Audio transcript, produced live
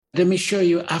Let me show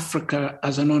you Africa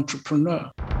as an entrepreneur.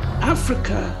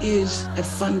 Africa is a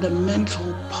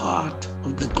fundamental part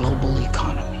of the global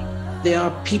economy. There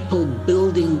are people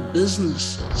building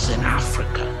businesses in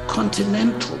Africa,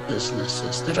 continental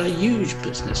businesses that are huge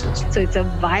businesses. So it's a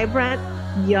vibrant,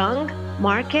 young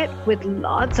market with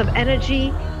lots of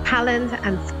energy, talent,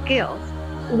 and skills.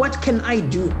 What can I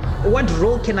do? What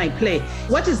role can I play?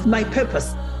 What is my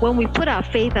purpose? When we put our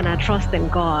faith and our trust in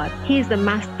God, He's the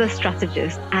master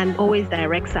strategist and always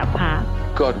directs our path.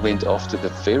 God went after the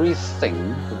very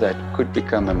thing that could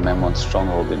become a mammon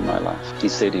stronghold in my life. He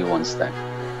said He wants that.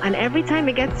 And every time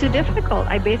it gets too difficult,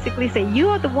 I basically say, you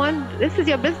are the one, this is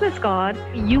your business, God.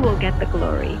 You will get the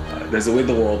glory. There's a way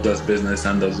the world does business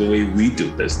and there's a way we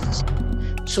do business.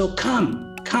 So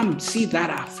come see that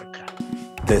Africa.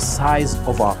 The size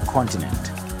of our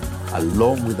continent,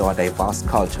 along with our diverse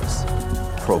cultures,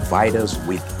 provide us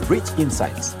with rich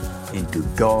insights into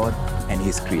God and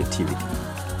His creativity.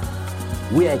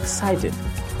 We are excited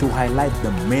to highlight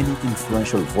the many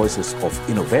influential voices of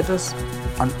innovators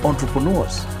and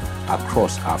entrepreneurs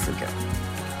across Africa.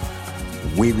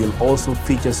 We will also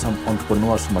feature some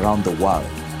entrepreneurs from around the world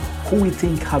who we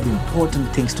think have important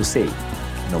things to say,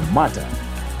 no matter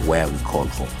where we call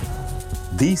home.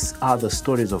 These are the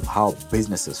stories of how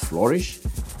businesses flourish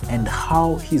and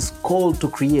how His call to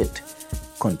create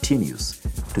continues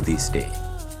to this day.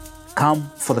 Come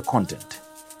for the content.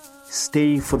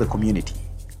 Stay for the community.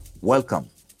 Welcome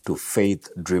to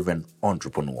Faith-Driven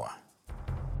Entrepreneur.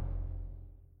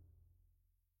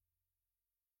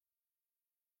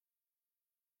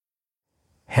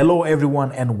 Hello,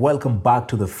 everyone, and welcome back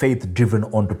to the Faith-Driven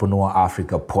Entrepreneur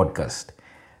Africa podcast.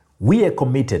 We are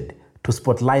committed to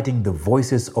spotlighting the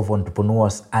voices of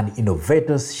entrepreneurs and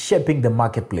innovators shaping the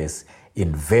marketplace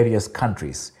in various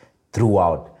countries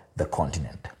throughout the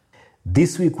continent.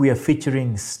 This week, we are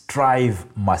featuring Strive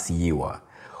Masiyiwa,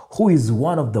 who is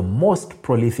one of the most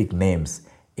prolific names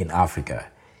in Africa.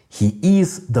 He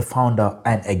is the founder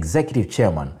and executive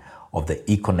chairman of the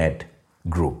Econet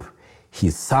Group. He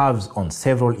serves on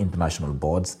several international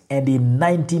boards, and in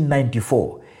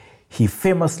 1994, he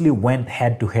famously went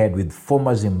head-to-head with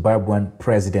former Zimbabwean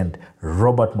President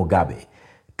Robert Mugabe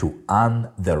to earn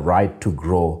the right to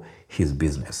grow his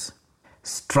business.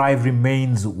 Strive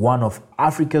remains one of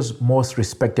Africa's most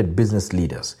respected business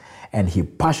leaders, and he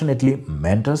passionately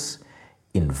mentors,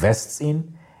 invests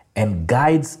in, and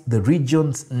guides the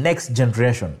region's next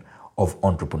generation of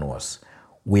entrepreneurs.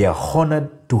 We are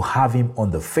honored to have him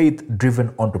on the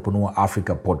Faith-Driven Entrepreneur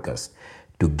Africa podcast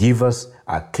to give us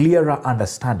a clearer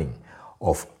understanding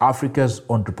of Africa's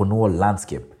entrepreneurial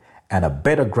landscape and a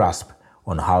better grasp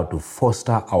on how to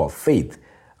foster our faith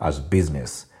as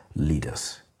business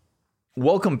leaders.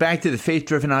 Welcome back to the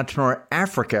Faith-Driven Entrepreneur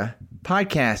Africa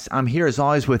podcast. I'm here as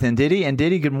always with Ndidi.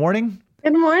 Ndidi, good morning.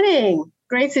 Good morning.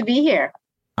 Great to be here.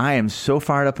 I am so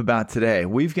fired up about today.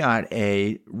 We've got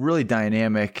a really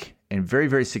dynamic and very,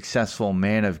 very successful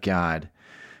man of God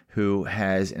who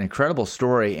has an incredible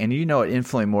story, and you know it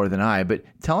infinitely more than I, but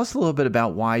tell us a little bit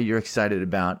about why you're excited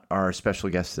about our special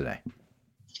guest today.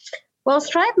 Well,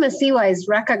 Strive Masiyiwa is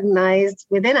recognized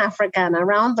within Africa and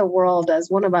around the world as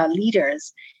one of our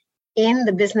leaders in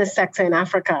the business sector in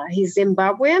Africa. He's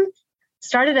Zimbabwean,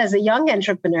 started as a young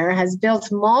entrepreneur, has built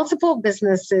multiple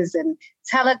businesses in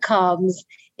telecoms,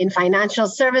 in financial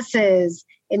services,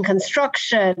 in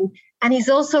construction, and he's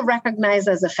also recognized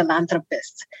as a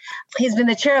philanthropist. He's been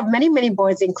the chair of many, many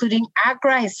boards, including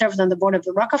AGRA. He served on the board of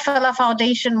the Rockefeller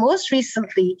Foundation, most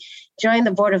recently joined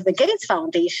the board of the Gates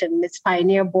Foundation, its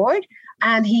pioneer board,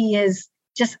 and he is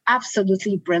just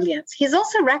absolutely brilliant. He's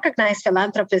also a recognized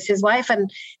philanthropist. His wife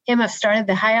and him have started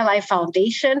the Higher Life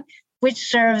Foundation, which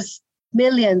serves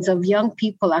millions of young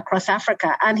people across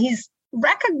Africa. And he's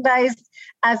recognized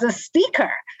as a speaker.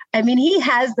 I mean, he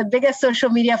has the biggest social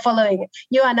media following.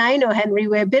 You and I know, Henry,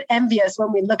 we're a bit envious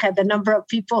when we look at the number of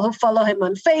people who follow him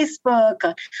on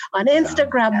Facebook, on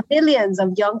Instagram, millions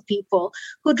of young people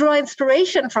who draw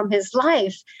inspiration from his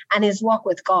life and his walk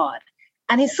with God.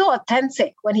 And he's so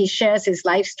authentic when he shares his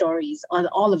life stories on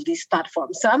all of these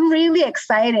platforms. So I'm really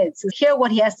excited to hear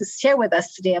what he has to share with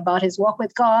us today about his walk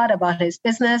with God, about his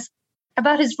business,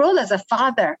 about his role as a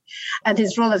father and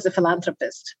his role as a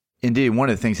philanthropist. Indeed, one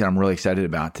of the things that I'm really excited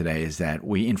about today is that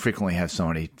we infrequently have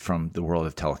somebody from the world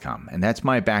of telecom. And that's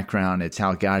my background. It's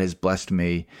how God has blessed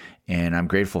me, and I'm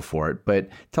grateful for it. But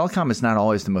telecom is not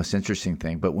always the most interesting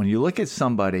thing. But when you look at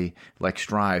somebody like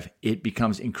Strive, it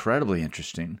becomes incredibly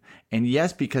interesting. And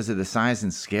yes, because of the size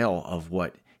and scale of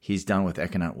what he's done with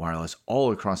Econet Wireless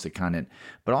all across the continent,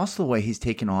 but also the way he's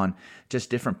taken on just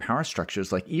different power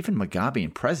structures, like even Mugabe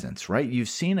and presidents, right? You've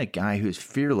seen a guy who's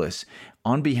fearless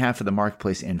on behalf of the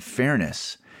marketplace and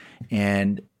fairness.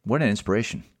 And what an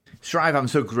inspiration. Strive, I'm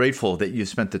so grateful that you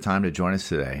spent the time to join us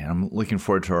today. I'm looking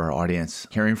forward to our audience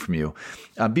hearing from you.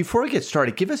 Before we get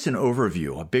started, give us an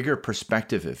overview, a bigger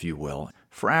perspective, if you will,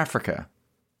 for Africa.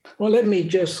 Well, let me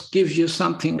just give you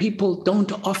something people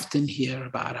don't often hear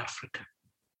about Africa.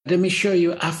 Let me show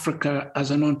you Africa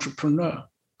as an entrepreneur,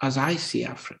 as I see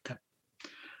Africa.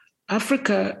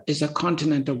 Africa is a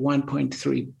continent of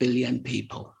 1.3 billion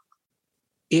people.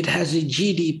 It has a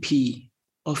GDP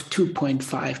of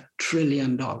 $2.5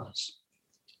 trillion.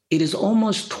 It is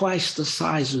almost twice the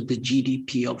size of the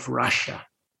GDP of Russia.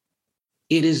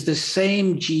 It is the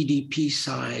same GDP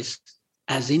size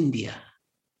as India.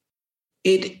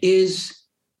 It is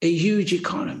a huge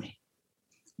economy.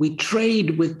 We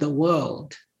trade with the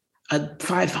world at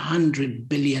 500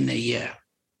 billion a year.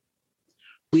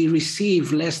 We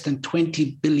receive less than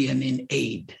 20 billion in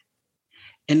aid.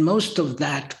 And most of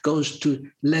that goes to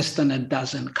less than a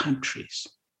dozen countries.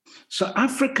 So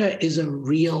Africa is a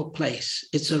real place.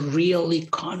 It's a real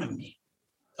economy,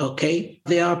 okay?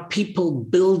 There are people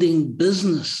building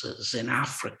businesses in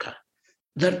Africa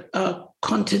that are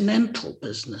continental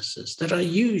businesses, that are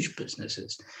huge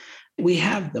businesses. We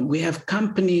have them. We have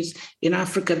companies in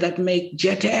Africa that make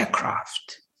jet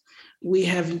aircraft. We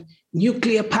have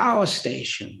nuclear power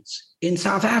stations in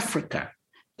South Africa.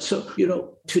 So,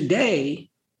 today,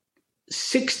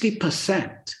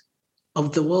 60%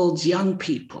 of the world's young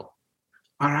people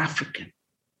are African.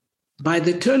 By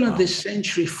the turn of this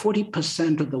century,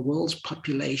 40% of the world's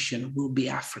population will be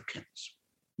Africans.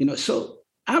 So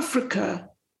Africa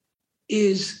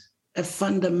is a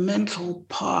fundamental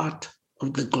part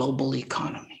of the global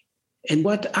economy. And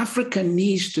what Africa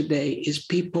needs today is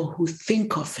people who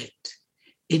think of it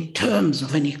in terms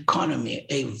of an economy,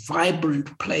 a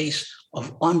vibrant place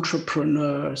of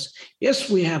entrepreneurs. Yes,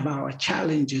 we have our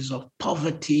challenges of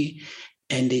poverty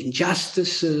and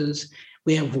injustices.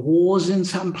 We have wars in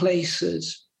some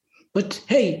places. But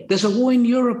hey, there's a war in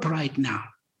Europe right now.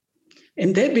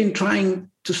 And they've been trying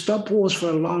to stop wars for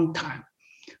a long time.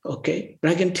 Okay,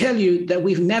 but I can tell you that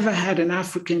we've never had an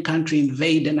African country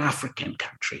invade an African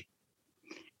country,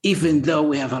 even though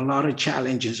we have a lot of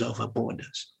challenges over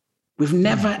borders. We've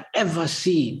never, ever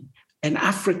seen an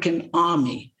African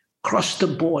army cross the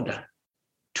border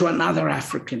to another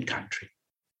African country.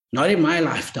 Not in my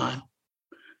lifetime,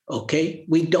 okay?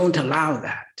 We don't allow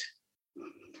that.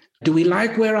 Do we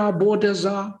like where our borders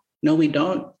are? No, we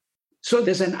don't. So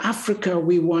there's an Africa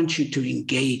we want you to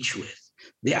engage with,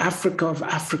 the Africa of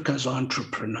Africa's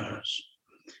entrepreneurs.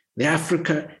 We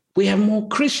have more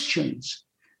Christians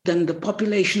than the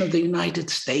population of the United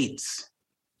States,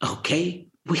 okay?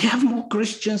 We have more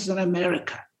Christians than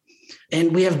America,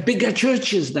 and we have bigger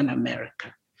churches than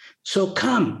America. So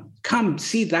come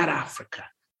see that Africa.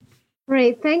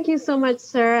 Great. Thank you so much,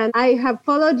 sir. And I have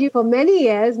followed you for many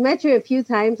years, met you a few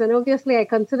times, and obviously I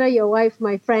consider your wife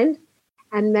my friend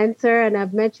and mentor, and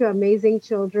I've met your amazing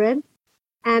children.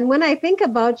 And when I think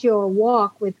about your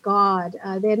walk with God,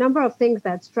 there are a number of things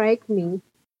that strike me.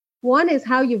 One is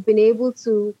how you've been able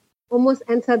to almost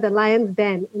enter the lion's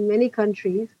den in many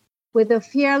countries with a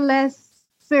fearless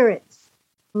spirit,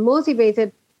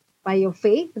 motivated by your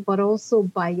faith, but also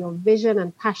by your vision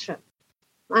and passion.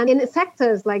 And in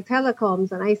sectors like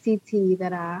telecoms and ICT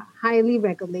that are highly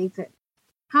regulated,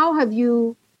 how have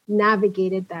you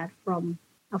navigated that from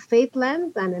a faith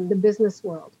lens and in the business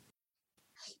world?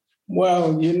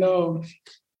 Well,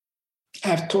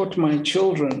 I've taught my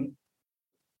children.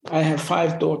 I have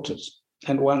 5 daughters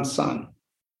and 1 son.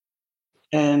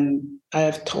 And I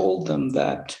have told them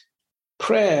that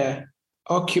prayer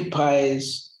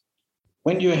occupies,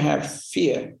 when you have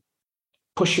fear,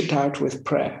 push it out with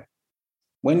prayer.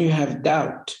 When you have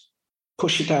doubt,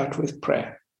 push it out with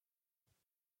prayer.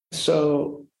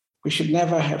 So we should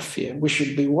never have fear. We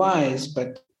should be wise,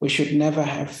 but we should never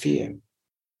have fear.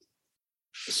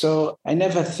 So I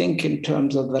never think in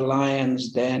terms of the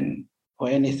lion's den or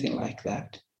anything like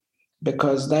that,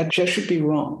 because that just should be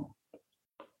wrong.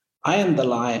 I am the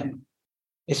lion.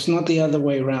 It's not the other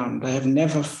way around. I have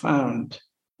never found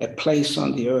a place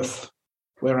on the earth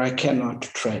where I cannot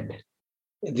tread.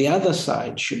 The other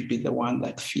side should be the one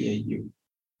that fear you.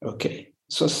 Okay.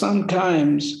 So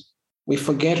sometimes we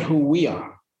forget who we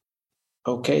are.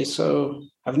 Okay. So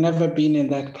I've never been in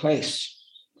that place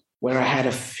where I had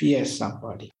to fear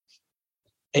somebody.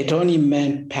 It only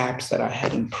meant perhaps that I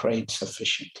hadn't prayed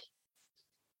sufficiently.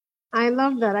 I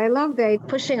love that. I love that.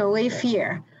 Pushing away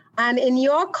fear. And in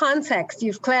your context,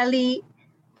 you've clearly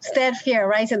stared fear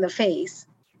right in the face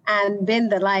and been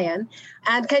the lion.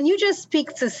 And can you just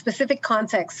speak to specific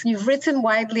contexts? You've written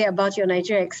widely about your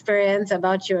Nigeria experience,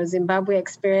 about your Zimbabwe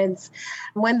experience.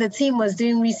 When the team was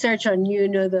doing research on you,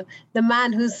 the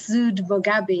man who sued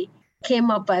Mugabe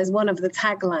came up as one of the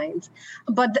taglines.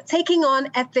 But taking on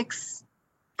ethics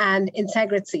and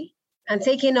integrity and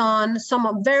taking on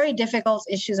some very difficult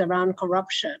issues around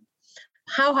corruption,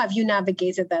 how have you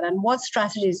navigated that? And what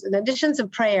strategies, in addition to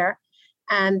prayer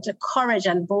and courage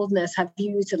and boldness, have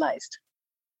you utilized?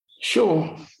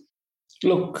 Sure.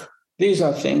 Look, these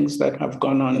are things that have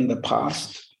gone on in the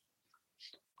past.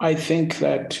 I think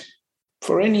that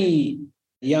for any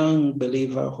young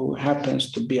believer who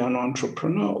happens to be an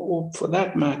entrepreneur, or for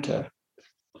that matter,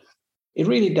 it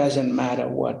really doesn't matter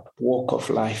what walk of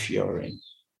life you're in.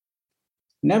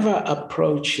 Never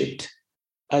approach it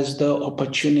as though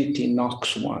opportunity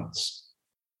knocks once.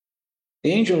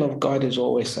 The angel of God is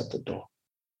always at the door.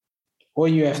 All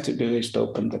you have to do is to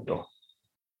open the door.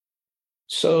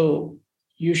 So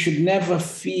you should never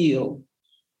feel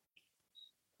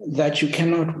that you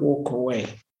cannot walk away,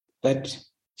 that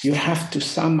you have to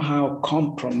somehow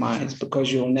compromise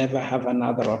because you'll never have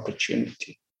another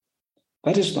opportunity.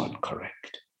 That is not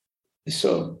correct.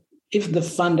 So if the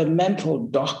fundamental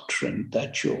doctrine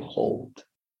that you hold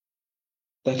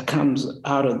that comes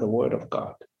out of the Word of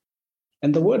God,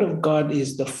 and the Word of God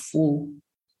is the full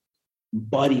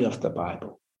body of the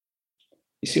Bible.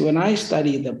 You see, when I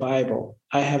study the Bible,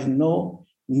 I have no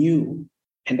New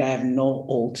and I have no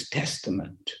Old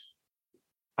Testament.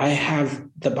 I have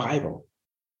the Bible.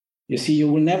 You see,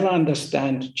 you will never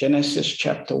understand Genesis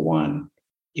chapter 1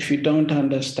 if you don't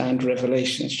understand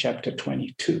Revelation chapter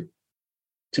 22.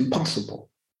 It's impossible.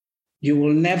 You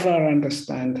will never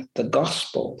understand the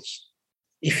Gospels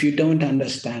if you don't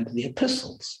understand the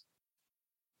epistles.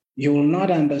 You will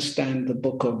not understand the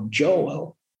book of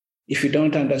Joel if you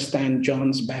don't understand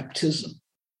John's baptism.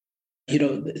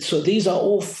 So these are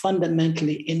all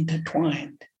fundamentally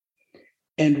intertwined.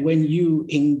 And when you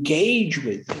engage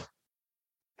with it,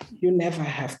 you never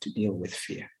have to deal with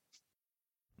fear.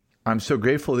 I'm so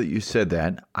grateful that you said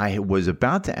that. I was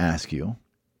about to ask you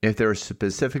if there are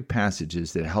specific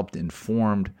passages that helped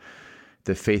inform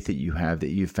the faith that you have that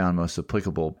you found most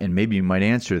applicable. And maybe you might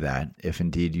answer that if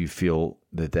indeed you feel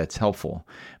that that's helpful.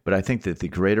 But I think that the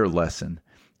greater lesson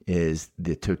is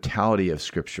the totality of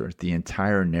Scripture, the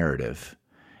entire narrative.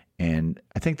 And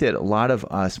I think that a lot of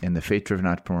us in the faith-driven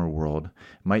entrepreneur world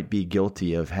might be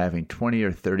guilty of having 20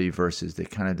 or 30 verses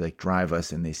that kind of like drive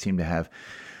us, and they seem to have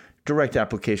direct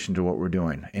application to what we're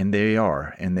doing. And they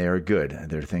are good.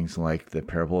 There are things like the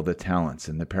parable of the talents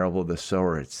and the parable of the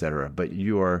sower, etc. But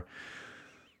you are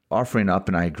offering up,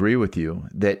 and I agree with you,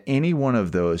 that any one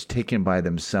of those taken by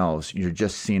themselves, you're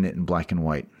just seeing it in black and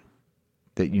white,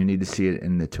 that you need to see it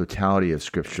in the totality of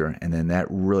Scripture, and then that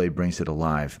really brings it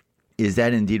alive. Is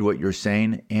that indeed what you're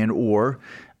saying? And or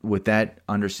with that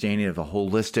understanding of a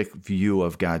holistic view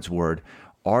of God's Word,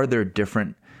 are there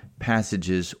different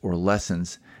passages or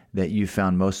lessons that you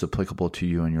found most applicable to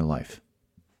you in your life?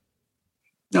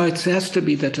 No, it has to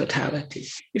be the totality.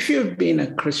 If you've been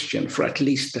a Christian for at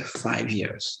least 5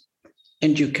 years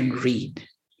and you can read,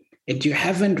 and you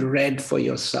haven't read for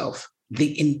yourself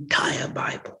the entire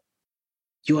Bible,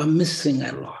 you are missing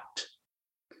a lot.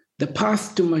 The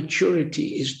path to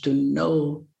maturity is to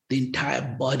know the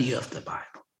entire body of the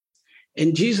Bible.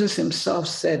 And Jesus himself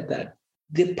said that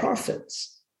the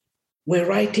prophets were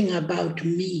writing about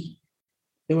me.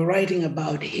 They were writing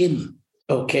about him,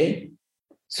 okay?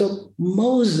 So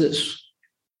Moses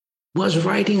was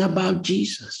writing about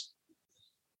Jesus.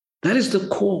 That is the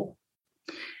core.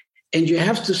 And you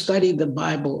have to study the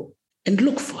Bible and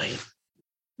look for him.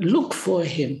 Look for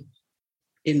him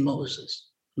in Moses.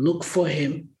 Look for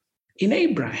him in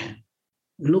Abraham.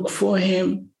 Look for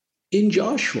him in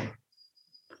Joshua.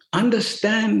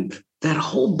 Understand that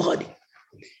whole body,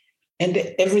 and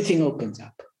everything opens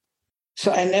up.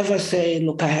 So I never say,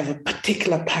 look, I have a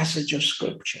particular passage of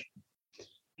Scripture.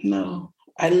 No,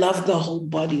 I love the whole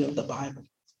body of the Bible.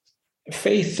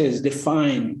 Faith is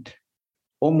defined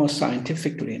almost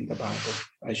scientifically in the Bible,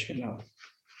 as you know.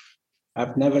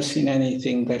 I've never seen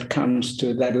anything that comes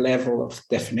to that level of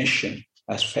definition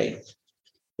as faith.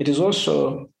 It is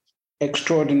also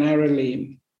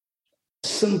extraordinarily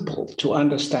simple to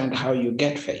understand how you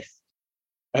get faith.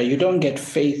 You don't get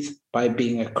faith by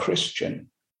being a Christian.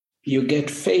 You get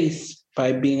faith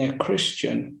by being a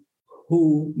Christian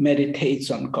who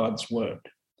meditates on God's word,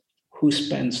 who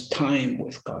spends time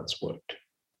with God's word,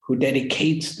 who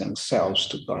dedicates themselves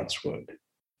to God's word.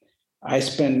 I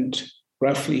spend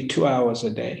roughly 2 hours a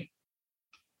day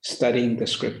studying the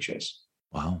Scriptures.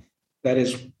 Wow. That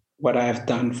is what I've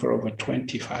done for over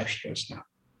 25 years now.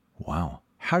 Wow.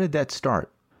 How did that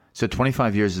start? So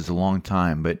 25 years is a long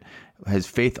time, but has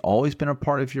faith always been a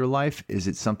part of your life? Is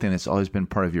it something that's always been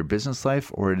part of your business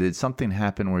life? Or did something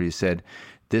happen where you said,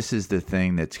 this is the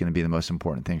thing that's going to be the most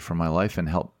important thing for my life and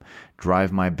help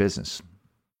drive my business?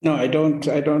 No, I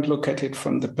don't look at it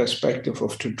from the perspective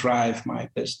of to drive my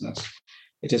business.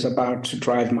 It is about to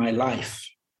drive my life.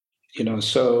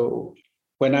 So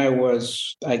when I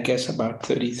was, I guess, about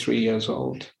 33 years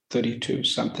old, 32,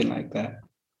 something like that,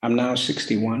 I'm now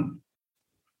 61.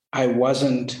 I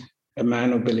wasn't a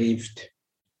man who believed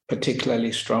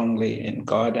particularly strongly in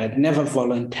God. I'd never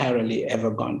voluntarily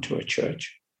ever gone to a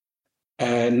church.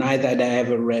 Neither had I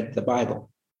ever read the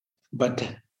Bible.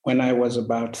 But when I was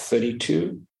about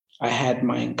 32, I had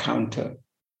my encounter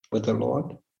with the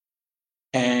Lord.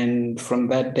 And from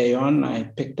that day on, I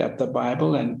picked up the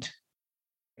Bible and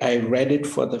I read it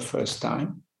for the first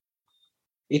time.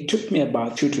 It took me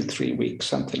about 2 to 3 weeks,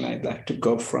 something like that, to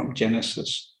go from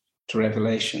Genesis to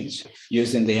Revelations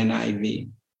using the NIV.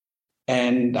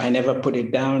 And I never put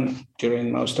it down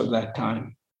during most of that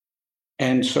time.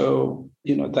 And so,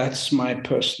 that's my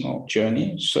personal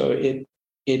journey. So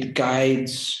it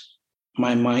guides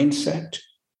my mindset,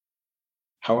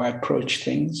 how I approach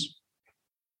things,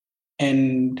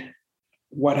 and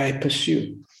what I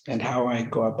pursue and how I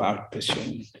go about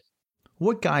pursuing it.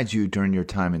 What guides you during your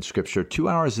time in Scripture? 2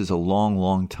 hours is a long,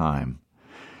 long time.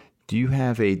 Do you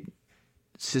have a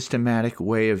systematic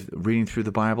way of reading through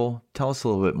the Bible? Tell us a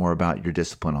little bit more about your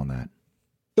discipline on that.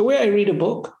 The way I read a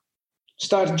book,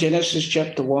 start Genesis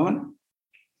chapter 1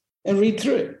 and read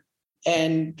through it.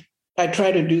 And I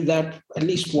try to do that at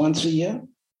least once a year.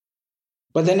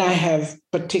 But then I have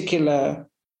particular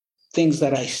things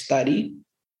that I study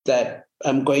that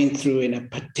I'm going through in a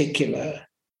particular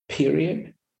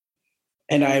period.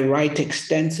 And I write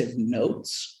extensive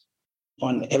notes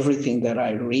on everything that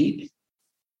I read.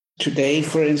 Today,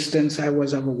 for instance, I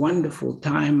was having a wonderful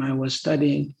time. I was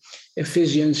studying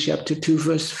Ephesians chapter 2,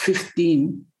 verse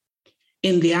 15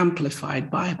 in the Amplified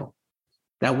Bible.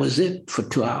 That was it for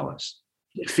 2 hours.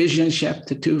 Ephesians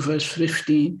chapter 2, verse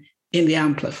 15 in the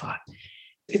Amplified.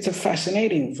 It's a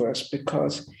fascinating verse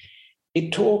because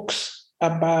it talks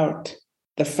about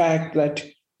the fact that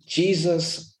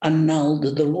Jesus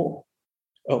annulled the law.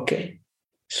 Okay?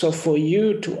 So for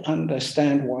you to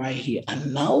understand why he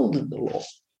annulled the law,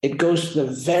 it goes to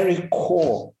the very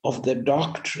core of the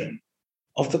doctrine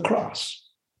of the cross.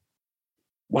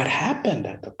 What happened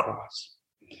at the cross?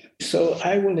 So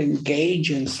I will engage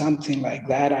in something like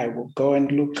that. I will go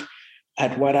and look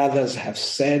at what others have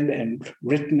said and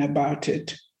written about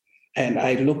it. And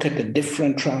I look at the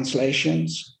different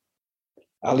translations.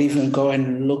 I'll even go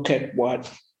and look at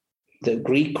what the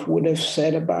Greek would have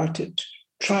said about it.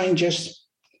 Try and just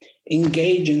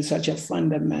engage in such a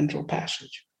fundamental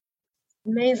passage.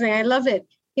 Amazing. I love it.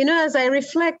 As I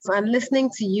reflect on listening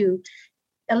to you,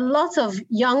 a lot of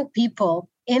young people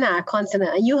in our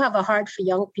continent, and you have a heart for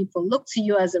young people, look to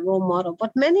you as a role model,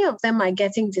 but many of them are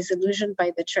getting disillusioned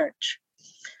by the church.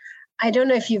 I don't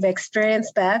know if you've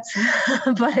experienced that,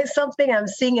 but it's something I'm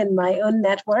seeing in my own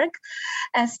network,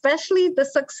 especially the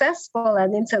successful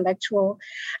and intellectual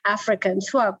Africans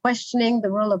who are questioning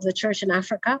the role of the church in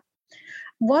Africa.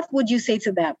 What would you say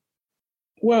to them?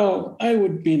 Well, I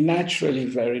would be naturally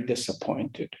very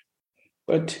disappointed.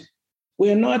 But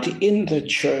we're not in the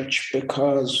church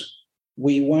because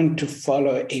we want to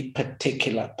follow a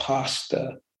particular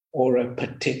pastor or a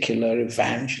particular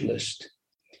evangelist.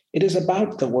 It is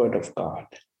about the Word of God,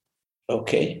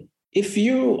 okay? If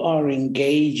you are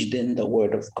engaged in the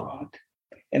Word of God,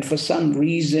 and for some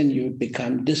reason you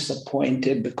become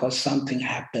disappointed because something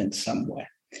happened somewhere,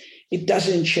 it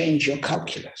doesn't change your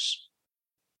calculus.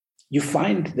 You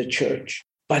find the church,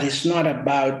 but it's not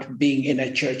about being in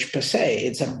a church per se.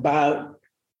 It's about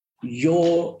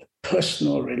your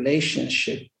personal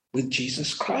relationship with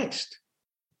Jesus Christ.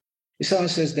 If someone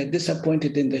says they're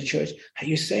disappointed in the church, are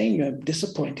you saying you're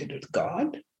disappointed with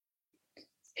God?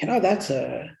 That's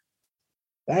a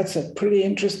pretty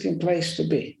interesting place to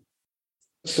be.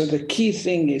 So the key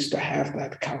thing is to have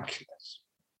that calculus.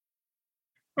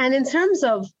 And in terms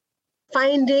of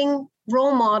finding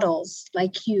role models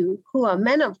like you who are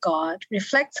men of God,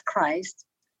 reflect Christ,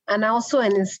 and also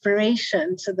an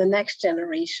inspiration to the next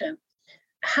generation,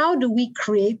 how do we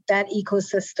create that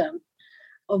ecosystem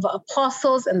of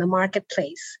apostles in the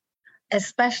marketplace,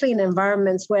 especially in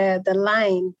environments where the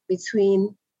line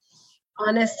between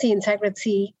honesty,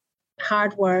 integrity,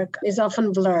 hard work is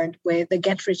often blurred with the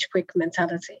get-rich-quick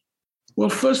mentality? Well,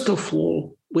 first of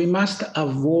all, we must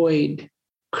avoid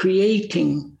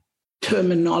creating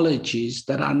terminologies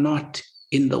that are not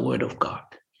in the Word of God.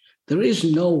 There is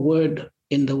no word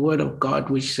in the Word of God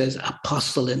which says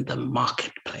apostle in the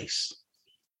marketplace.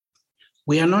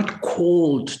 We are not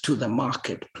called to the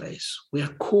marketplace. We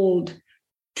are called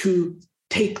to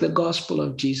take the gospel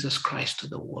of Jesus Christ to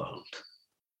the world.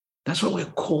 That's what we're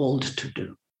called to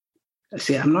do.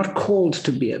 See, I'm not called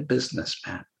to be a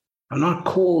businessman. I'm not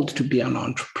called to be an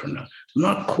entrepreneur. I'm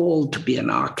not called to be an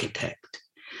architect.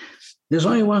 There's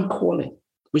only one calling,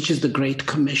 which is the Great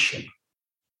Commission.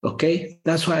 Okay?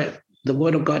 That's why the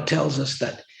Word of God tells us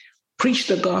that preach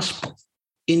the gospel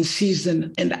in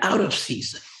season and out of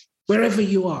season, wherever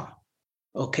you are.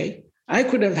 Okay? I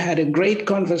could have had a great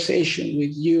conversation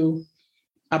with you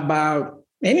about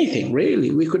anything,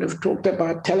 really. We could have talked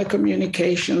about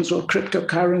telecommunications or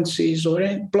cryptocurrencies or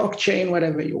blockchain,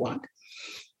 whatever you want.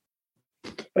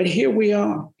 But here we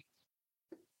are.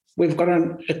 We've got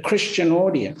a Christian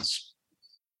audience.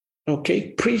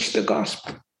 Okay, preach the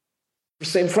gospel.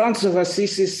 St. Francis of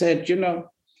Assisi said,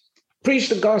 preach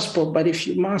the gospel, but if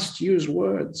you must, use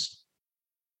words.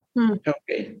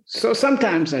 Okay, so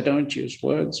sometimes I don't use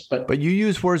words, but you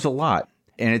use words a lot,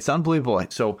 and it's unbelievable.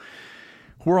 So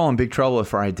we're all in big trouble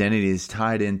if our identity is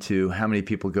tied into how many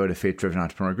people go to faith-driven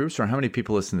entrepreneur groups, or how many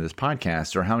people listen to this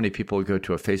podcast, or how many people go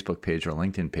to a Facebook page or a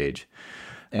LinkedIn page.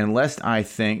 And lest I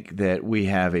think that we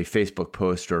have a Facebook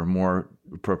post, or more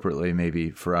appropriately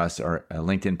maybe for us, or a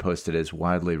LinkedIn post that is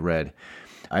widely read,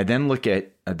 I then look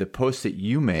at the post that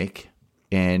you make,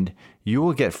 and you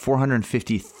will get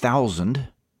 450,000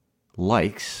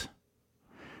 likes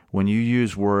when you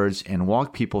use words and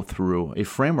walk people through a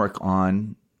framework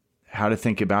on how to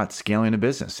think about scaling a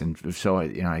business. And so,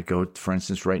 I go, for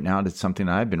instance, right now to something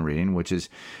that I've been reading, which is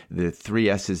the 3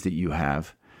 S's that you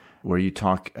have, where you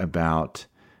talk about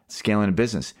scaling a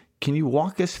business. Can you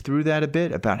walk us through that a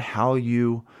bit, about how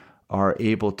you are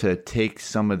able to take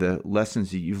some of the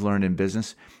lessons that you've learned in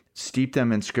business, steep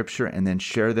them in scripture, and then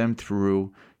share them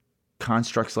through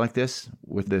constructs like this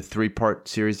with the 3-part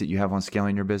series that you have on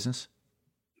scaling your business?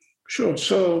 Sure.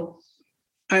 So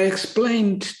I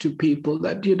explained to people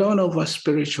that you don't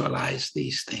over-spiritualize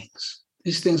these things.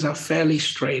 These things are fairly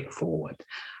straightforward.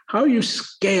 How you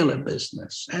scale a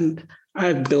business, and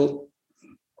I've built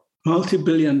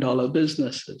multi-billion-dollar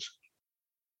businesses.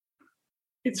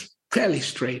 It's fairly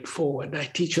straightforward. I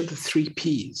teach you the 3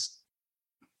 Ps.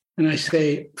 And I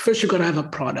say, first, you've got to have a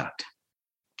product.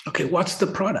 Okay, what's the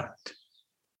product?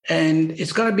 And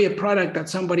it's got to be a product that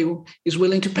somebody is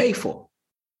willing to pay for.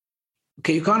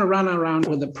 Okay, you can't run around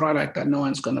with a product that no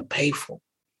one's going to pay for.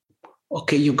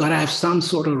 Okay, you've got to have some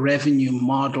sort of revenue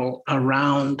model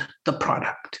around the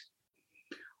product.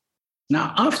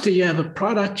 Now, after you have a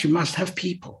product, you must have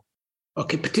people.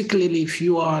 Okay, particularly if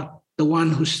you are the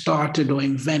one who started or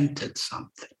invented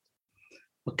something.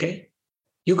 Okay,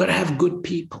 you've got to have good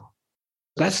people.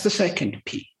 That's the second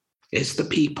P, is the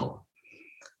people.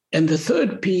 And the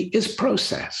third P is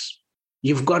process.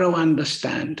 You've got to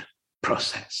understand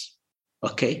process.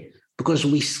 Okay, because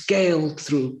we scale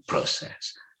through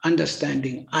process,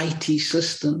 understanding IT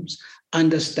systems,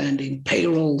 understanding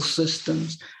payroll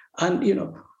systems, and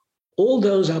all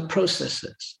those are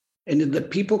processes. And the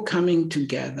people coming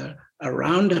together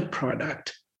around a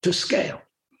product to scale.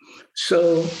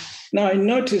 So now I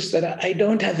notice that I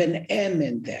don't have an M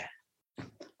in there.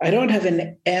 I don't have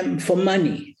an M for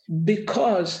money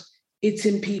because it's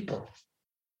in people.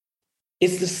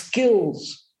 It's the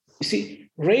skills. You see,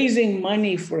 raising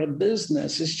money for a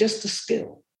business is just a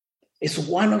skill. It's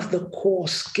one of the core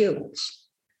skills.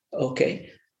 Okay.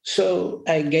 So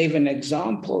I gave an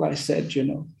example. I said,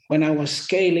 when I was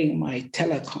scaling my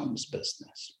telecoms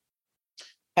business,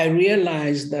 I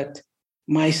realized that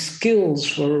my skills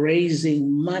for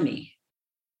raising money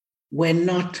were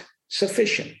not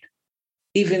sufficient,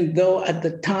 even though at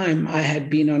the time I had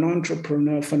been an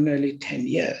entrepreneur for nearly 10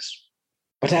 years.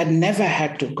 But I'd never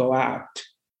had to go out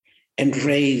and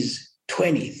raise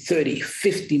 20, 30,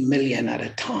 50 million at a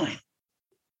time.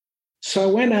 So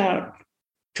I went out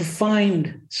to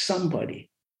find somebody,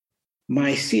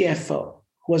 my CFO,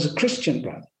 who was a Christian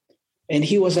brother, and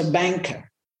he was a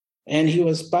banker, and he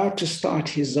was about to start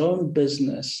his own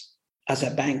business as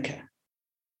a banker.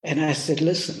 And I said,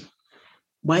 listen,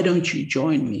 why don't you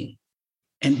join me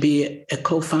and be a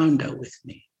co-founder with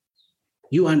me?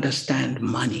 You understand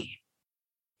money.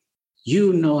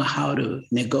 You know how to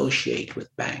negotiate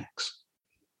with banks.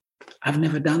 I've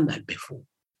never done that before,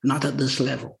 not at this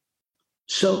level.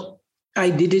 So I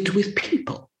did it with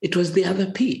people. It was the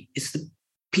other P. It's the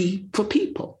P for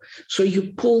people. So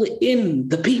you pull in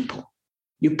the people.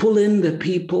 You pull in the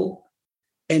people,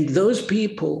 and those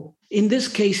people, in this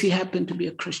case, he happened to be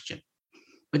a Christian.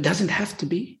 It doesn't have to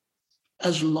be.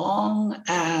 As long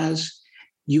as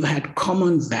you had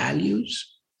common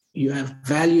values, you have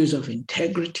values of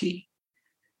integrity,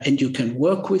 and you can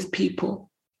work with people.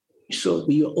 So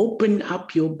you open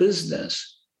up your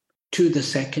business to the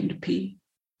second P.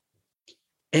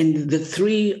 And the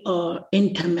three are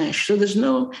intermeshed. So there's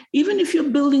no, even if you're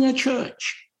building a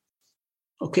church,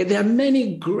 okay, there are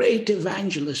many great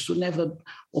evangelists who never,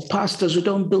 or pastors who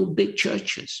don't build big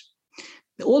churches.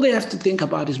 All they have to think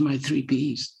about is my three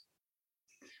Ps.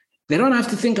 They don't have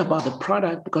to think about the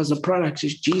product because the product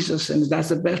is Jesus and that's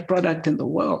the best product in the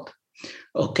world,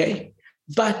 okay?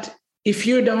 But if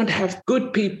you don't have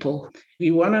good people,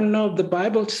 you want to know what the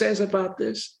Bible says about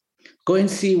this? Go and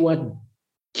see what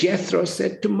Jethro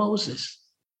said to Moses.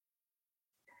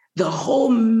 The whole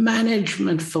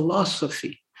management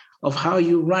philosophy of how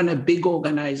you run a big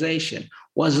organization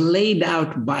was laid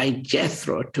out by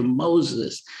Jethro to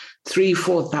Moses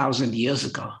 3,000-4,000 years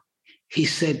ago. He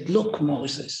said, look,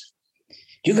 Moses,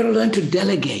 you got to learn to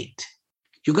delegate.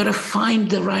 You got to find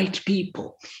the right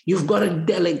people. You've got to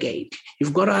delegate.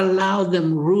 You've got to allow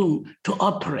them room to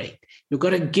operate. You've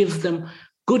got to give them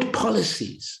good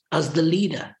policies as the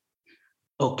leader.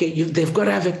 Okay, they've got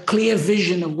to have a clear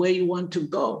vision of where you want to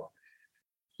go.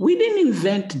 We didn't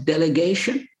invent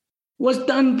delegation. It was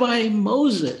done by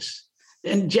Moses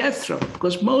and Jethro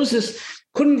because Moses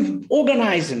couldn't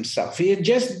organize himself. He had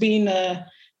just been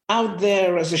out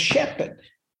there as a shepherd,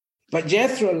 but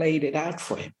Jethro laid it out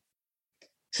for him.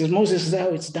 He says, Moses, now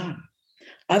it's done.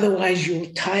 Otherwise,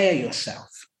 you'll tire yourself.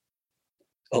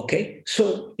 Okay,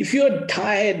 so if you're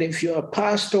tired, if you're a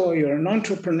pastor or you're an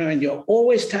entrepreneur and you're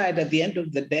always tired at the end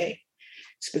of the day,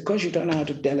 it's because you don't know how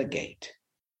to delegate.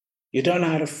 You don't know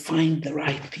how to find the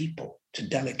right people to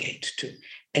delegate to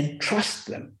and trust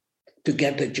them to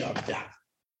get the job done.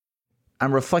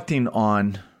 I'm reflecting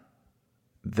on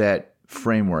that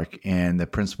framework and the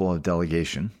principle of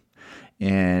delegation.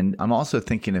 And I'm also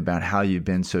thinking about how you've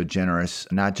been so generous,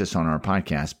 not just on our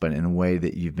podcast, but in a way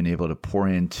that you've been able to pour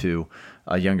into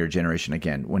a younger generation.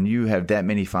 Again, when you have that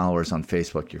many followers on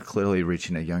Facebook, you're clearly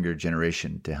reaching a younger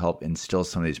generation to help instill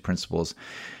some of these principles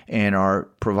and are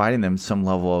providing them some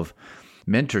level of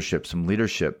mentorship, some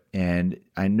leadership. And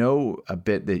I know a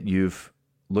bit that you've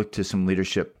looked to some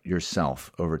leadership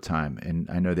yourself over time. And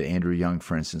I know that Andrew Young,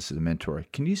 for instance, is a mentor.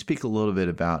 Can you speak a little bit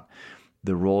about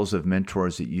the roles of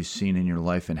mentors that you've seen in your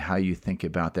life and how you think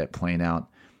about that playing out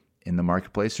in the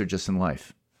marketplace or just in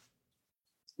life?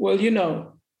 Well,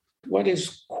 what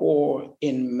is core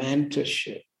in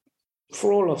mentorship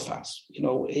for all of us,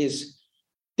 is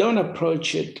don't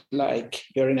approach it like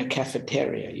you're in a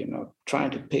cafeteria, trying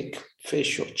to pick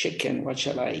fish or chicken. What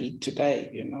shall I eat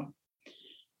today?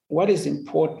 What is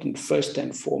important first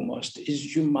and foremost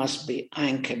is you must be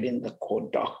anchored in the core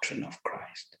doctrine of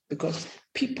Christ, because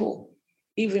people,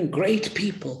 even great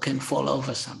people, can fall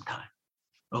over sometime,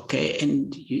 okay?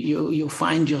 And you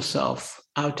find yourself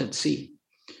out at sea.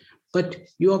 But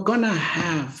you're going to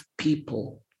have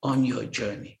people on your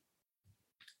journey,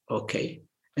 okay?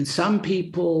 And some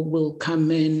people will come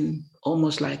in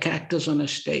almost like actors on a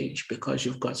stage because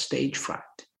you've got stage fright,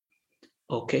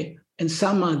 okay? And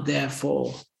some are there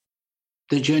for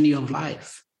the journey of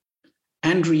life.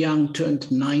 Andrew Young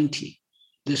turned 90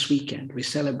 this weekend. We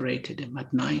celebrated him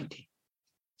at 90.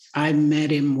 I met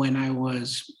him when I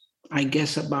was, I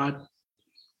guess, about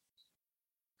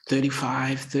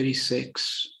 35,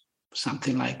 36,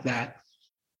 something like that.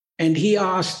 And he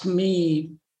asked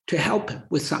me to help him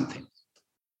with something,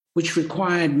 which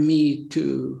required me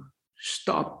to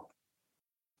stop,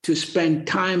 to spend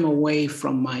time away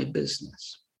from my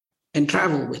business and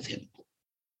travel with him,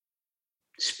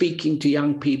 speaking to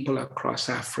young people across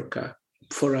Africa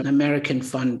for an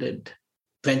American-funded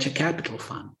venture capital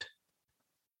fund.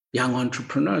 Young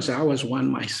entrepreneurs. I was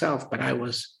one myself, but I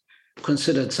was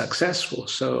considered successful.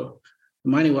 So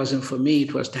the money wasn't for me.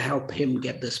 It was to help him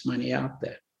get this money out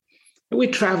there. And we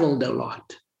traveled a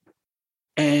lot.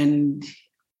 And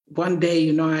one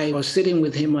day, I was sitting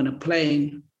with him on a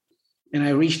plane and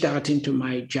I reached out into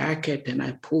my jacket and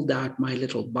I pulled out my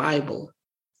little Bible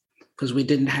because we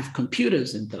didn't have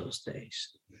computers in those days.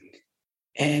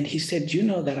 And he said, do you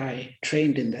know that I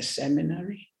trained in the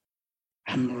seminary?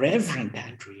 I'm Reverend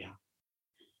Andrew Young.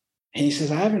 And he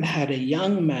says, I haven't had a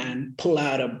young man pull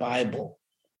out a Bible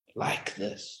like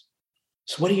this.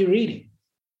 So what are you reading?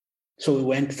 So we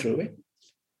went through it.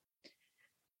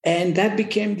 And that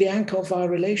became the anchor of our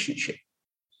relationship.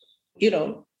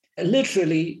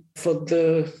 Literally for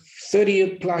the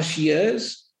 30 plus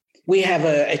years, we have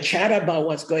a chat about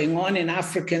what's going on in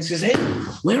Africa and says, hey,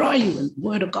 where are you? And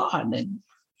Word of God. And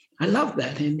I love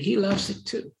that. And he loves it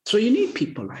too. So you need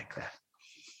people like that.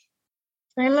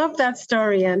 I love that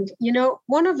story. And,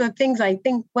 one of the things I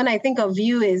think when I think of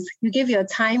you is you give your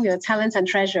time, your talent, and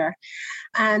treasure.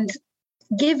 And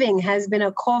giving has been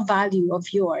a core value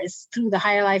of yours through the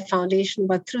Higher Life Foundation,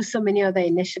 but through so many other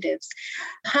initiatives.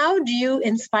 How do you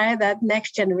inspire that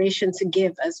next generation to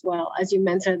give as well as you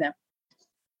mentor them?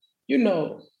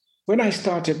 When I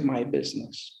started my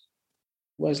business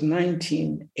was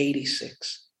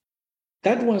 1986.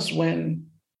 That was when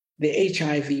the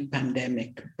HIV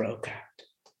pandemic broke out.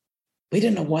 We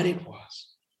didn't know what it was.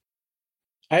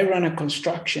 I run a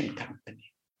construction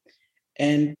company,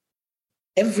 and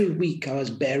every week I was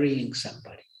burying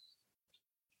somebody.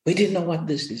 We didn't know what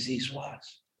this disease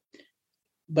was.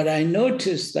 But I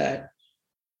noticed that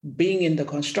being in the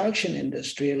construction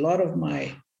industry, a lot of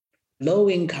my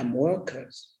low-income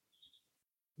workers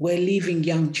were leaving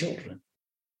young children.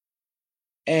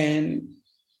 And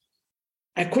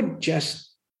I couldn't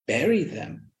just bury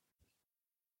them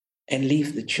and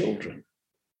leave the children.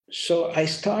 So I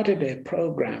started a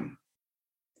program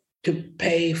to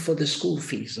pay for the school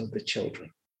fees of the children.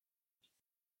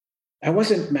 I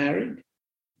wasn't married.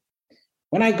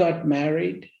 When I got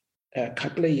married a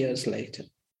couple of years later,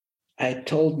 I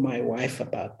told my wife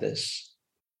about this.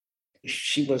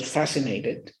 She was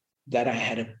fascinated that I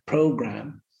had a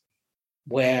program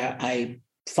where I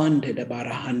funded about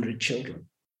 100 children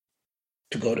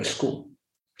to go to school,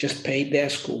 just paid their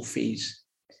school fees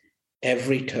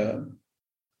every term.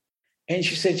 And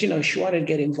she said, she wanted to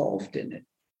get involved in it.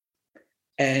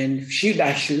 And she'd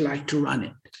actually like to run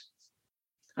it.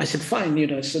 I said,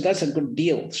 fine, so that's a good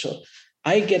deal. So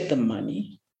I get the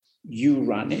money, you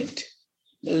run it,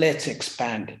 let's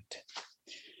expand it.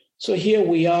 So here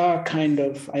we are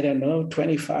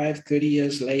 25, 30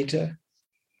 years later.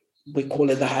 We call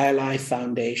it the Higher Life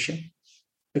Foundation.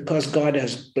 Because God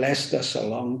has blessed us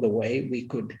along the way, we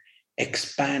could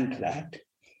expand that.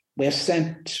 We're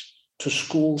sent to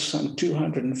school some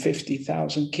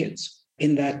 250,000 kids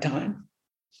in that time.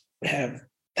 We have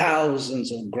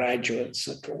thousands of graduates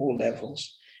at all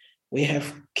levels. We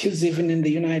have kids even in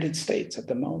the United States at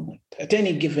the moment. At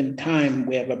any given time,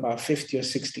 we have about 50 or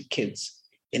 60 kids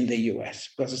in the US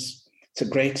because it's a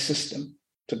great system.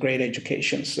 It's a great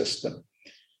education system.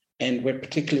 And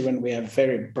particularly when we have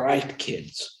very bright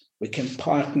kids, we can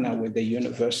partner with the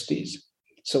universities.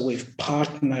 So we've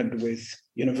partnered with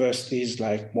universities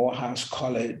like Morehouse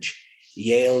College,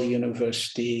 Yale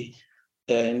University,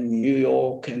 New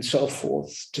York, and so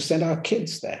forth, to send our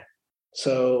kids there.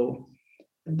 So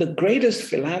the greatest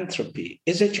philanthropy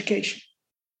is education.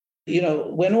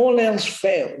 When all else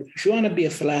fails, if you want to be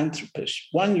a philanthropist,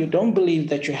 one, you don't believe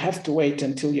that you have to wait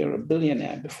until you're a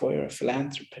billionaire before you're a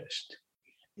philanthropist.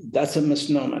 That's a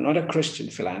misnomer, not a Christian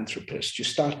philanthropist. You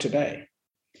start today.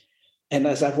 And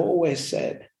as I've always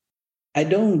said, I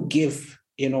don't give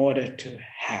in order to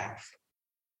have.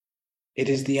 It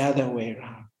is the other way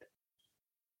around.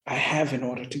 I have in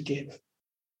order to give.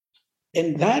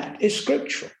 And that is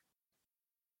scriptural.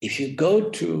 If you go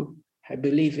to, I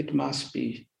believe it must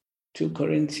be 2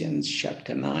 Corinthians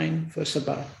chapter 9, verse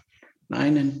about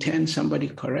 9 and 10, somebody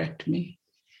correct me.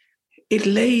 It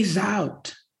lays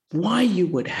out why you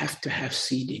would have to have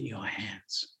seed in your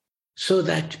hands so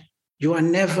that you are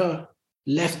never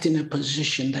left in a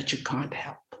position that you can't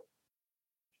help.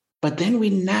 But then we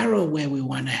narrow where we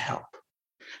want to help.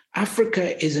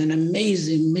 Africa is an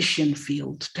amazing mission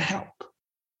field to help.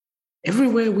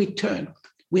 Everywhere we turn,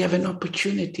 we have an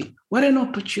opportunity. What an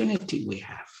opportunity we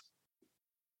have.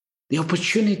 The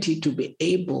opportunity to be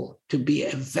able to be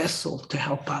a vessel to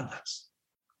help others.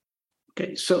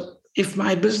 Okay, so if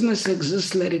my business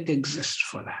exists, let it exist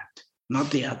for that, not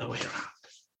the other way around.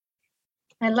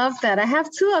 I love that. I have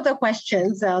 2 other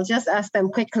questions. I'll just ask them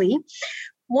quickly.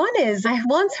 One is, I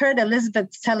once heard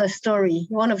Elizabeth tell a story,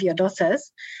 one of your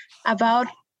daughters, about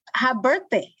her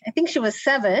birthday. I think she was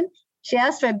 7. She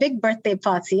asked for a big birthday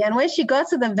party. And when she got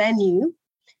to the venue,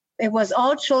 it was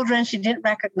all children she didn't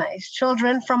recognize,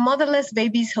 children from motherless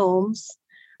babies' homes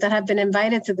that had been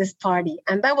invited to this party.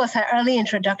 And that was her early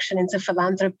introduction into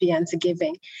philanthropy and to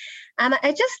giving. And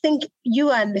I just think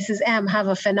you and Mrs. M have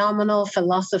a phenomenal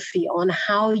philosophy on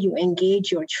how you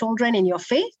engage your children in your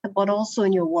faith, but also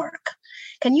in your work.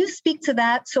 Can you speak to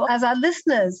that? So as our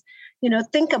listeners,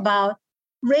 think about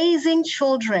raising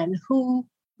children who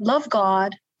love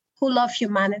God, who love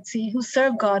humanity, who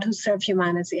serve God, who serve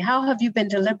humanity. How have you been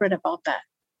deliberate about that?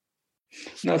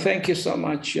 No, thank you so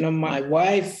much. My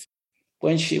wife,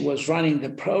 when she was running the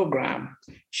program,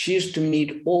 she used to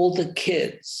meet all the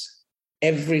kids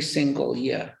every single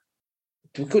year.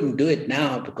 We couldn't do it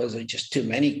now because there are just too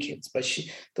many kids. But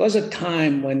there was a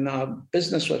time when our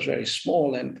business was very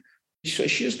small and So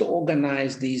she used to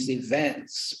organize these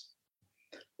events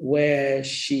where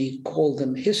she called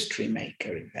them history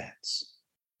maker events,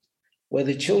 where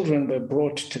the children were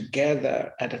brought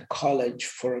together at a college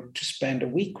to spend a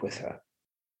week with her.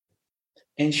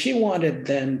 And she wanted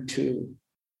them to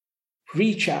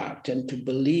reach out and to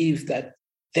believe that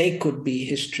they could be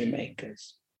history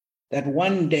makers, that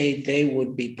one day they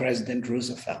would be President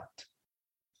Roosevelt,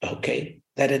 okay?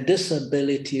 That a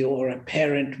disability or a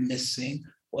parent missing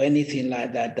or anything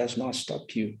like that does not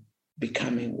stop you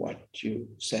becoming what you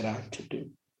set out to do.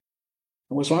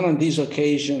 It was one of these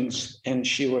occasions, and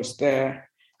she was there,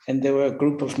 and there were a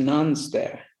group of nuns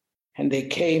there, and they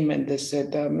came and they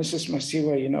said, Mrs.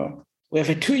 Masiwa, we have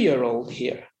a 2-year-old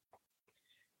here.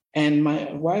 And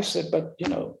my wife said, but,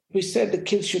 we said the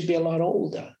kids should be a lot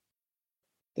older.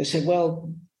 They said,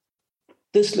 well,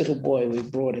 this little boy, we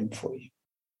brought him for you.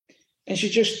 And she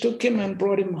just took him and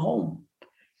brought him home.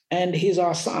 And he's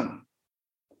our son.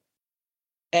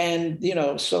 And,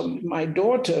 so my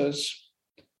daughters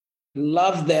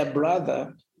love their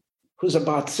brother, who's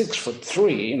about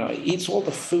 6'3", eats all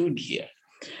the food here.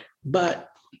 But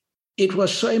it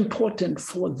was so important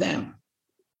for them.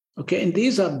 Okay, and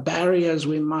these are barriers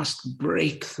we must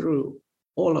break through,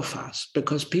 all of us,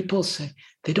 because people say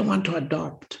they don't want to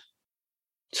adopt.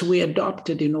 So we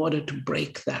adopted in order to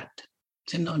break that.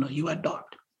 Say, no, you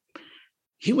adopt.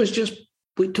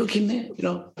 We took him in,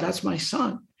 that's my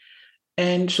son.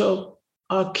 And so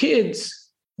our kids,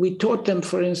 we taught them,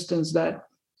 for instance, that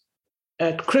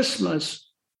at Christmas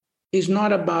is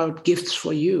not about gifts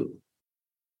for you.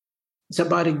 It's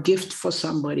about a gift for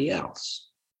somebody else.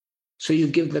 So you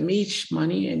give them each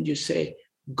money and you say,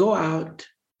 go out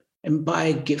and buy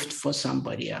a gift for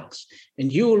somebody else.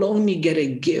 And you will only get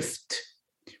a gift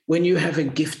when you have a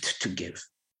gift to give.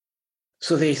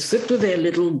 So they sit with their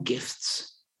little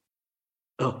gifts,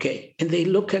 okay, and they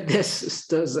look at their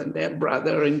sisters and their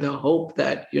brother in the hope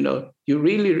that, you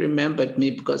really remembered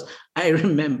me because I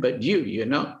remembered you,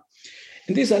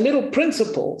 And these are little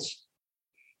principles,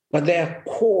 but they're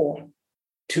core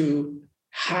to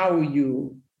how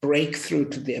you break through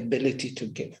to the ability to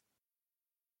give.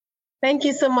 Thank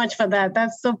you so much for that.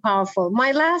 That's so powerful.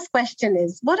 My last question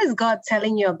is, what is God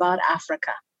telling you about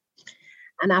Africa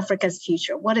and Africa's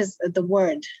future? What is the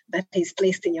word that He's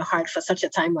placed in your heart for such a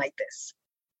time like this?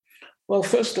 Well,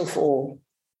 first of all,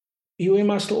 we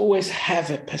must always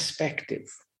have a perspective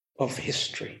of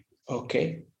history,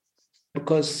 okay?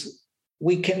 Because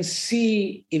we can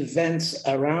see events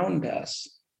around us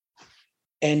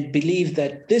and believe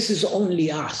that this is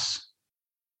only us.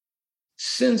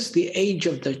 Since the age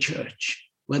of the church,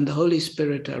 when the Holy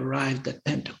Spirit arrived at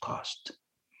Pentecost,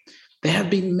 there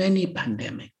have been many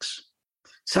pandemics,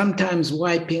 sometimes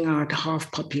wiping out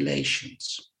half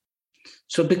populations.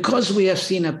 So because we have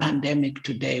seen a pandemic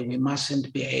today, we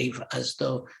mustn't behave as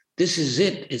though this is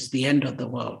it, it's the end of the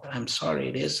world. I'm sorry,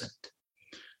 it isn't.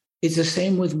 It's the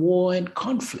same with war and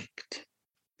conflict.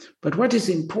 But what is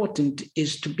important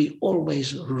is to be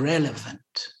always relevant,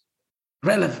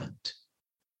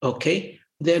 okay?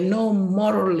 There are no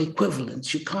moral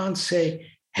equivalents. You can't say,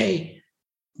 hey,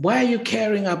 why are you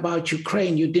caring about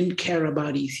Ukraine? You didn't care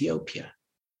about Ethiopia.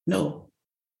 No,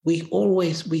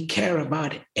 we care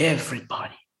about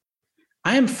everybody.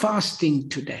 I am fasting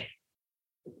today.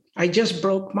 I just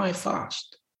broke my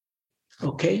fast,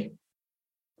 okay?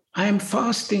 I am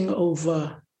fasting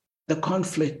over the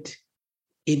conflict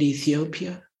in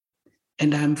Ethiopia,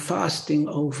 and I'm fasting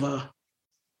over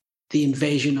the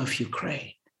invasion of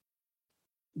Ukraine,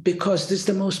 because this is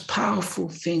the most powerful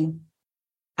thing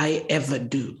I ever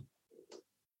do,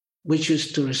 which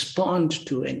is to respond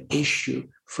to an issue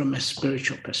from a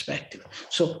spiritual perspective.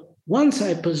 So once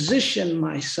I position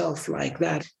myself like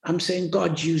that, I'm saying,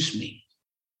 God, use me.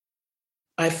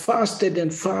 I fasted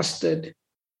and fasted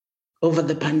over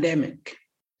the pandemic.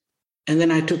 And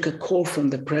then I took a call from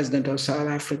the president of South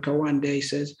Africa one day. He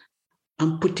says,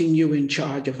 I'm putting you in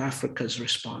charge of Africa's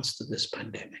response to this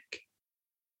pandemic.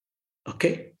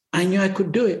 Okay? I knew I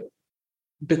could do it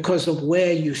because of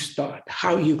where you start,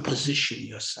 how you position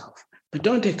yourself. But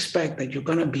don't expect that you're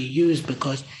going to be used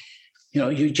because,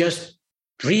 you just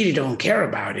really don't care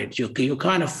about it. You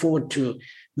can't afford to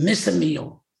miss a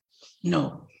meal.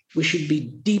 No, we should be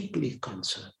deeply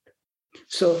concerned.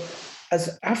 So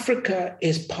as Africa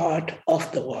is part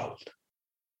of the world,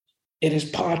 it is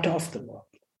part of the world.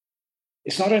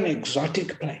 It's not an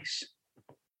exotic place.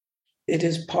 It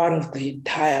is part of the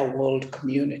entire world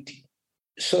community.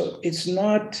 So it's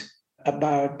not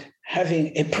about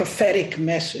having a prophetic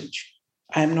message.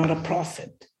 I'm not a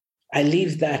prophet. I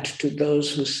leave that to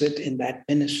those who sit in that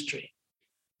ministry.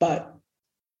 But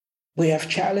we have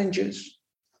challenges.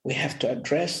 We have to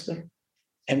address them,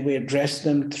 and we address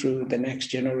them through the next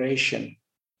generation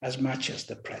as much as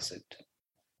the present.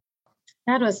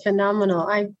 That was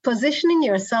phenomenal. Positioning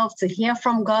yourself to hear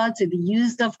from God, to be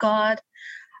used of God.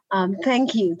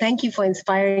 Thank you. Thank you for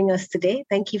inspiring us today.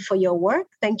 Thank you for your work.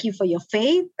 Thank you for your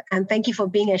faith. And thank you for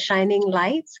being a shining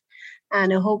light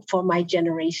and a hope for my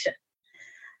generation.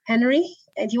 Henry,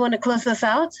 do you want to close us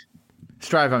out?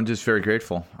 Strive, I'm just very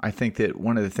grateful. I think that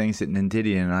one of the things that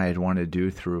Ndidi and I had wanted to do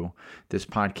through this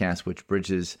podcast, which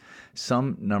bridges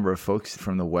some number of folks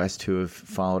from the West who have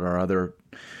followed our other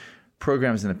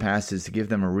programs in the past, is to give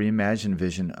them a reimagined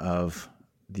vision of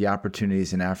the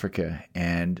opportunities in Africa.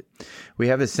 And we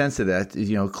have a sense of that.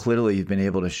 Clearly you've been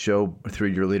able to show through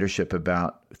your leadership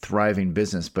about thriving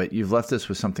business, but you've left us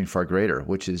with something far greater,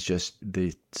 which is just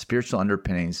the spiritual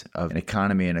underpinnings of an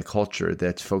economy and a culture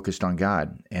that's focused on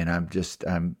God. And I'm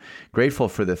grateful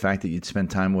for the fact that you'd spend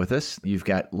time with us. You've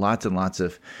got lots and lots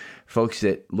of folks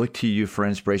that look to you for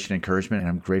inspiration and encouragement, and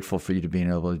I'm grateful for you to being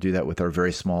able to do that with our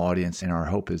very small audience. And our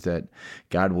hope is that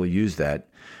God will use that.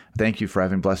 Thank you for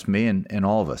having blessed me and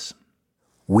all of us.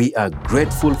 We are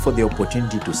grateful for the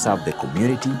opportunity to serve the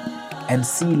community and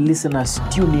see listeners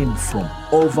tune in from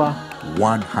over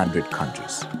 100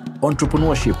 countries.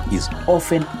 Entrepreneurship is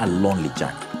often a lonely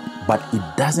journey, but it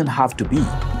doesn't have to be.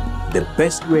 The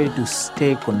best way to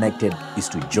stay connected is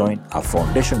to join a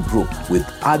foundation group with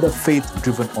other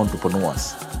faith-driven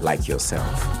entrepreneurs like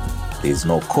yourself. There is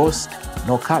no cost,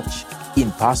 no catch. In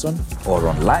person or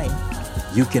online,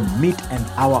 you can meet an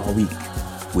hour a week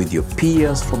with your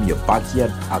peers from your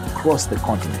backyard across the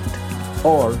continent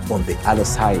or on the other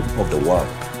side of the world.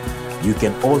 You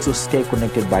can also stay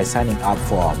connected by signing up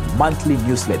for our monthly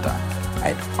newsletter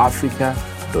at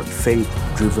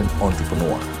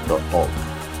africa.faithdrivenentrepreneur.org.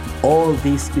 All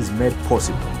this is made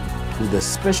possible with the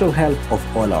special help of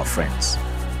all our friends.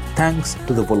 Thanks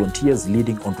to the volunteers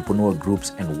leading entrepreneur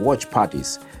groups and watch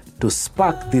parties to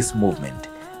spark this movement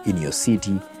in your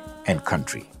city and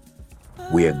country.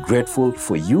 We are grateful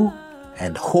for you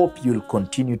and hope you'll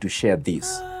continue to share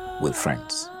this with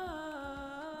friends.